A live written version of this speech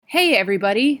Hey,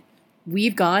 everybody,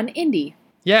 we've gone indie.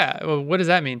 Yeah, well, what does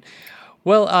that mean?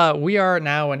 Well, we are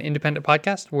now an independent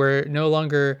podcast. We're no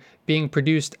longer being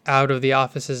produced out of the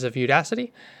offices of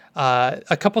Udacity.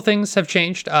 A couple things have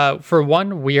changed. For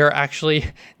one, we are actually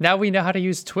now we know how to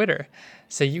use Twitter,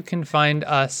 so you can find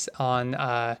us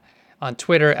on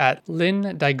Twitter at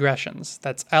Lin Digressions.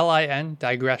 That's LIN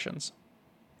Digressions.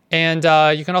 And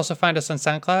you can also find us on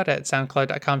SoundCloud at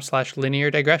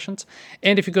soundcloud.com/lineardigressions.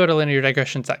 And if you go to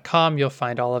lineardigressions.com, you'll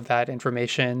find all of that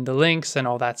information, the links, and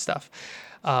all that stuff.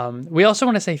 We also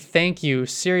want to say thank you,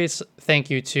 serious thank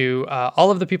you to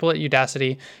all of the people at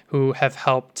Udacity who have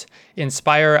helped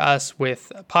inspire us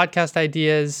with podcast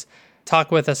ideas,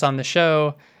 talk with us on the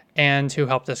show, and who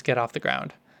helped us get off the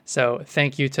ground. So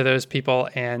thank you to those people,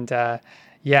 and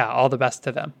yeah, all the best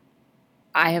to them.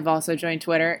 I have also joined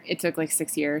Twitter. It took like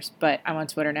 6 years, but I'm on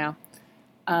Twitter now.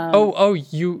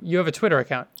 You have a Twitter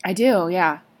account. I do,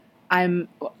 yeah.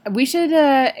 We should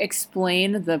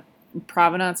explain the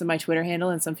provenance of my Twitter handle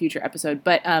in some future episode,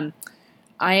 but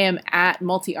I am at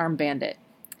Multi-Arm Bandit.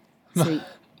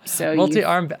 So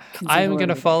Multi-Arm. I am going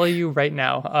to follow you right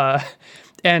now.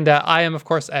 And I am, of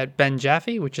course, at Ben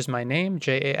Jaffe, which is my name,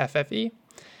 Jaffe.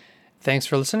 Thanks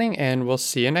for listening, and we'll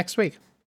see you next week.